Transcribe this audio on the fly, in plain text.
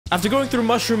After going through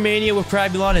Mushroom Mania with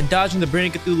Crabulon and dodging the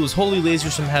Brain of Cthulhu's holy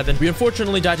lasers from heaven, we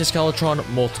unfortunately died to Skeletron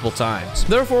multiple times.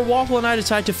 Therefore, Waffle and I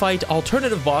decide to fight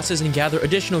alternative bosses and gather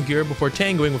additional gear before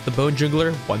tangoing with the Bone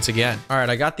Juggler once again. Alright,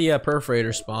 I got the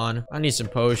perforator spawn. I need some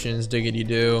potions, diggity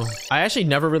do. I actually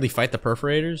never really fight the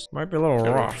perforators. Might be a little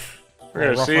rough.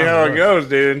 We're gonna see how it goes,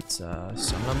 dude. Let's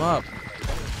summon them up.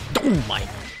 Oh my.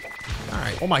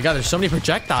 Alright. Oh my god, there's so many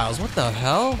projectiles. What the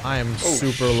hell? I am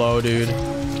super low, dude.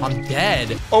 I'm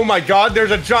dead. Oh my god,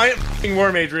 there's a giant f***ing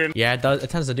worm, Adrian. Yeah, it does. It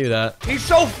tends to do that. He's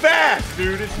so fast,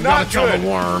 dude. It's not good. You gotta kill the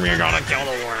worm. You gotta kill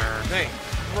the worm. Thanks.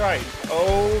 Right.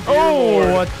 Oh, dear Oh,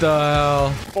 Lord. what the hell?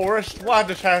 Forrest, why does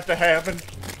this have to happen?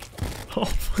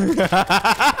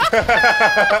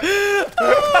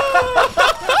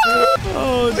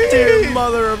 Oh, dear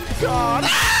mother of God.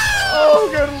 Oh,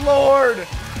 good Lord.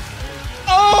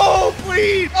 Oh,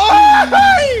 please.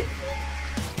 Oh,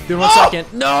 Dude, 1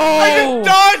 second. No! I just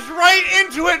dodged right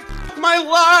into it. My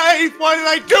life. Why did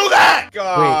I do that?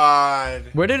 God.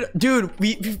 Wait, where did, dude?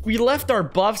 We left our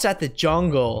buffs at the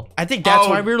jungle. I think that's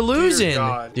why we were losing.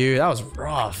 Dude, that was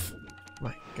rough.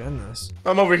 My goodness.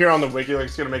 I'm over here on the wiki, like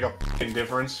it's gonna make a fucking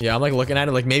difference. Yeah, I'm like looking at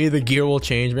it, like maybe the gear will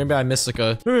change. Maybe I missed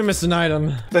maybe I missed an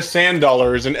item. The sand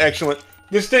dollar is an excellent.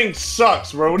 This thing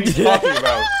sucks, bro. What are you talking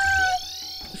about?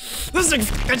 This thing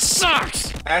fucking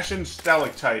sucks! Ashen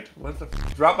stalactite. What the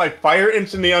f? Drop by fire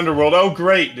imps in the underworld. Oh,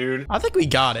 great, dude. I think we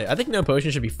got it. I think no potion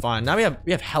should be fine. Now we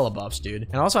have hella buffs, dude.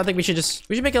 And also I think we should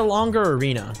make a longer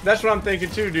arena. That's what I'm thinking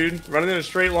too, dude. Running in a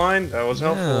straight line, that was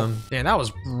helpful. Man, that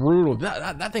was brutal.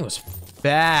 That thing was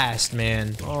fast,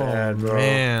 man. Oh, bad, bro.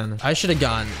 Man. I should have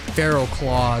gone Feral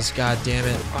Claws, god damn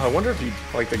it. I wonder if he,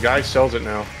 like, the guy sells it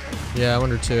now. Yeah, I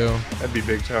wonder too. That'd be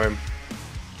big time.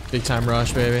 Big time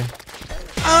rush, baby.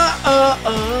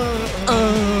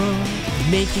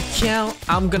 Make it count.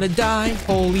 I'm gonna die.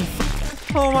 Holy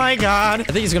f. Oh my god. I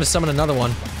think he's gonna summon another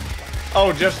one.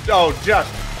 Oh, just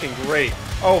fucking great.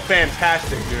 Oh,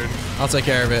 fantastic, dude. I'll take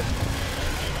care of it.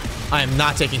 I am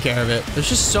not taking care of it. There's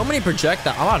just so many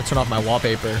projectiles. I'm about to turn off my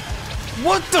wallpaper.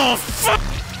 What the fuck?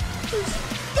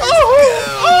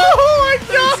 Oh my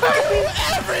god!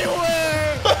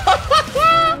 Everywhere!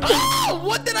 Oh,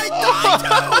 what did I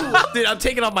die to? Dude, I'm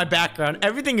taking off my background.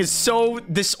 Everything is so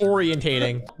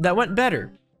disorientating. That went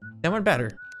better. That went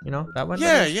better. You know, that went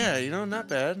better. Yeah, you know, not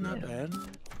bad, not bad.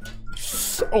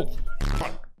 Oh.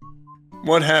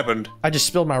 What happened? I just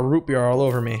spilled my root beer all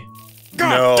over me.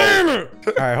 God damn it!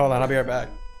 Alright, hold on, I'll be right back.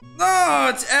 Oh,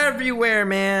 it's everywhere,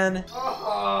 man.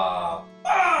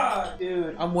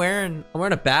 Dude, I'm wearing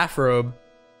a bathrobe.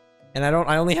 And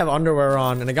I only have underwear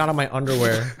on, and I got on my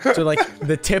underwear. So like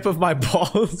the tip of my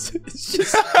balls is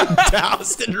just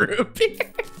doused in root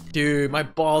beer. Dude, my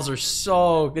balls are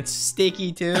it's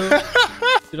sticky too.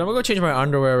 Dude, I'm gonna go change my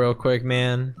underwear real quick,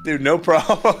 man. Dude, no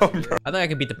problem, bro. I think I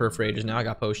can beat the perforators now. I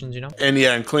got potions, you know? And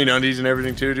yeah, and clean undies and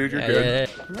everything too, dude. You're good.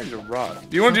 Yeah. I'm ready to rock.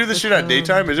 Do you want to do this shit at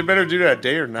daytime? Is it better to do it at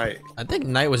day or night? I think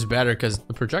night was better because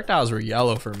the projectiles were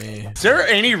yellow for me. Is there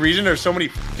any reason there's so many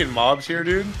fucking mobs here,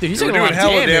 dude? Dude, he's taking a lot of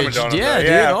damage on him. Yeah, dude.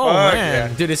 Yeah, oh,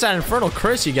 man. Yeah. Dude, it's that Infernal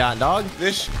Curse you got, dog.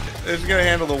 This is gonna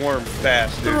handle the worm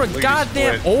fast, dude. Dude,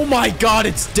 goddamn. Oh my god,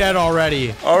 it's dead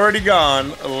already. Already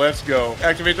gone. Let's go.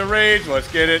 Activate the rage. Let's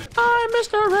get it. I'm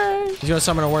Mr. Rage. He's gonna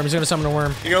summon a worm. He's gonna summon a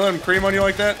worm. You gonna let him cream on you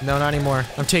like that? No, not anymore.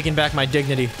 I'm taking back my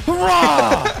dignity.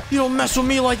 Hurrah! You don't mess with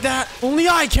me like that. Only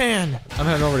I can. I'm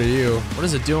heading over to you. What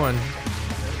is it doing?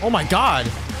 Oh my god.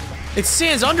 It's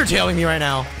Sans undertailing me right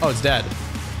now. Oh, it's dead.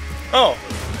 Oh.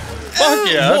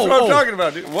 Fuck yeah, that's what I'm talking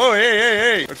about, dude. Whoa,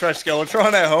 hey. Let's try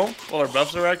Skeletron at home while our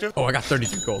buffs are active. Oh, I got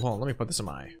 33 gold. Hold on, let me put this in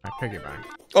my piggyback.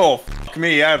 Oh, fuck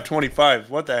me, I have 25.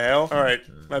 What the hell? All right,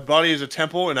 my body is a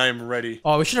temple and I am ready.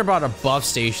 Oh, we should have brought our buff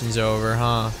stations over,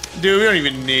 huh? Dude, we don't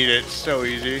even need it. It's so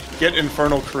easy. Get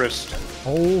Infernal Crest.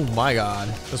 Oh my god.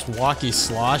 This walkie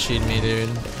sloshing me, dude.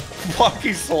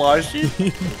 Walkie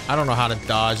sloshy? I don't know how to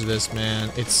dodge this, man.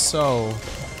 It's so...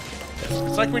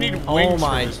 It's like we need wings. Oh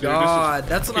my this, god,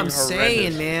 that's what I'm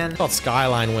saying, man. It's called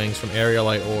Skyline Wings from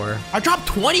Aerialite Ore. I dropped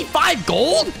 25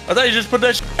 gold? I thought you just put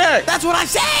that shit back. That's what I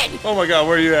said! Oh my god,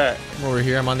 where are you at? I'm over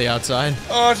here, I'm on the outside.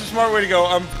 Oh, it's a smart way to go.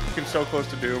 I'm fucking so close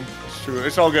to doom. It's true.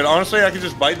 It's all good. Honestly, I can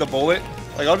just bite the bullet.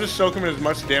 Like, I'll just soak him in as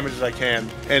much damage as I can.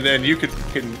 And then you can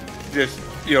just,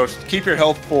 you know, keep your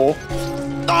health full.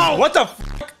 Oh, what the fuck?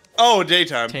 Oh,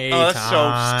 daytime. Oh, that's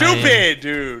so stupid,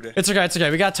 dude. It's okay, it's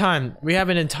okay. We got time. We have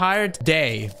an entire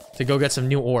day to go get some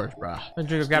new ores, bro. Let's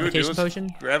drink a gravitation potion.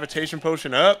 Gravitation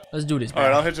potion up. Let's do this, bro. All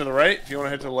right, I'll head to the right if you want to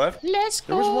head to the left. Let's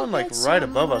go. There was one, like, right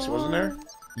above us, wasn't there?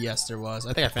 Yes, there was.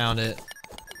 I think I found it.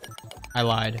 I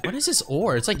lied. What is this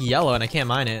ore? It's like yellow and I can't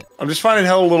mine it. I'm just finding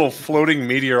hella little floating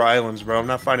meteor islands, bro. I'm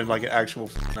not finding like actual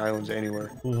islands anywhere.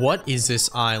 What is this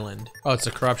island? Oh, it's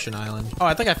a corruption island. Oh,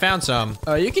 I think I found some.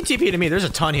 You can TP to me. There's a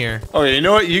ton here. Oh, yeah, you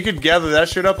know what? You could gather that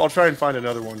shit up. I'll try and find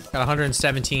another one. Got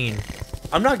 117.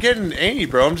 I'm not getting any,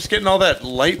 bro. I'm just getting all that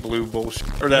light blue bullshit.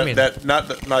 Or not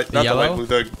the light blue,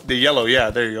 the yellow. Yeah,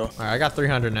 there you go. All right, I got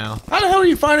 300 now. How the hell are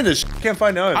you finding this? Can't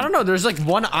find none. I don't know. There's like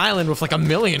one island with like a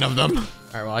million of them. All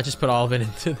right, well, I just put all of it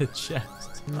into the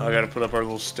chest. I gotta put up our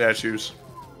little statues.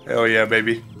 Hell yeah,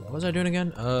 baby. What was I doing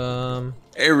again?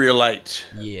 Aerialite.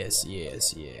 Yes.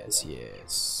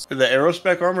 The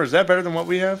aerospec armor, is that better than what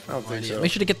we have? I don't think so.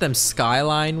 Make sure to get them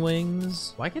skyline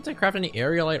wings. Why can't I craft any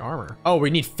aerialite armor? Oh, we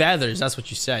need feathers. That's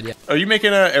what you said. Yeah. Are you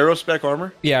making an aerospec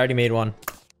armor? Yeah, I already made one.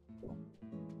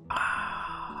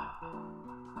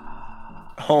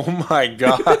 Oh my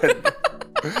god.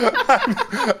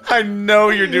 I know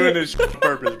you're doing this on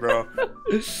purpose, bro.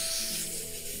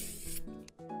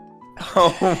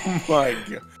 Oh my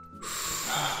god.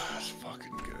 That's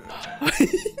fucking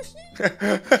good.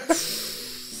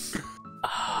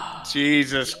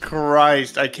 Jesus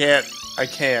Christ, I can't.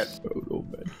 Oh no,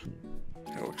 man.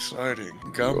 How exciting.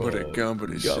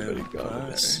 Gumbity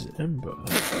Simba.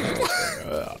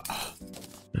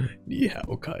 Ni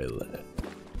hao Kyla.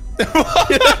 I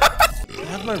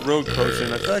have my rogue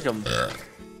potion. I feel like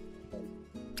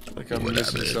I'm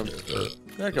missing something.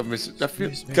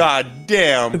 God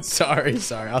damn. Sorry,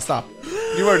 I'll stop.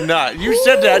 You are not. You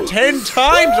said that 10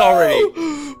 times already.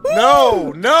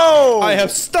 No. I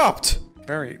have stopped.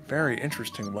 Very, very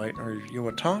interesting, Light. Are you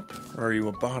a top or are you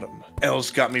a bottom?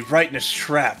 L's got me right in his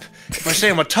trap. If I say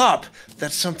I'm a top,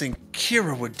 that's something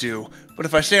Kira would do. But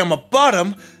if I say I'm a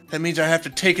bottom, that means I have to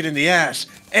take it in the ass.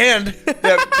 And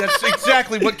that's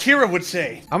exactly what Kira would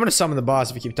say. I'm gonna summon the boss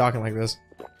if you keep talking like this.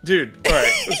 Dude,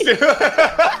 alright. Let's do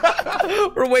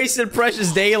it. We're wasting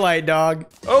precious daylight, dog.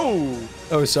 Oh,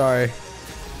 sorry.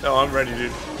 No, I'm ready,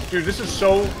 dude. Dude, this is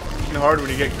so hard when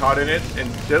you get caught in it. And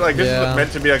like, this is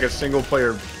meant to be like a single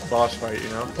player boss fight, you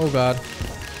know? Oh god.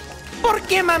 ¿Por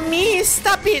qué, mami?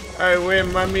 Stop it! Ay, güey,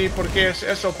 mami, ¿por qué es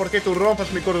eso? ¿Por qué tú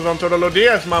rompas mi corazón todos los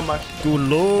días, mamá?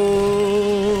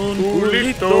 Culón.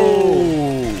 Culito.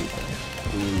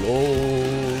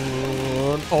 Culón.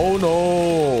 Oh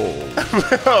no.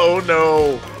 Oh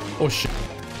no. Oh shit.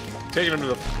 Taking him to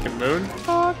the fucking moon?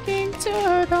 Talking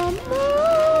to the moon.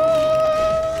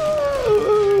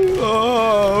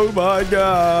 Oh my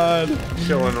god.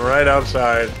 Chilling right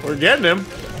outside. We're getting him.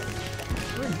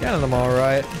 We're getting him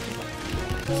alright.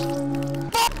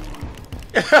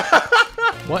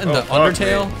 What in the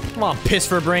Undertale? Me. Come on, piss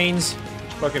for brains.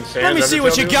 Fucking sand. Let me see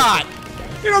what you got.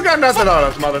 You don't got nothing on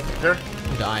us, motherfucker.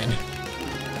 I'm dying.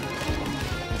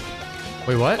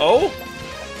 Wait, what? Oh?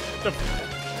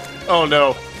 Oh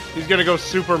no. He's gonna go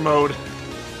super mode.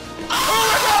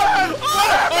 Oh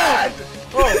my god!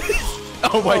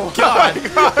 Oh my god!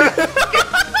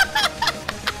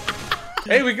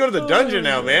 Hey, we go to the dungeon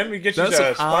now, man. We get you That's the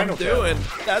what I'm spinal tap. doing.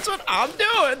 That's what I'm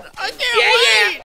doing. I can't wait.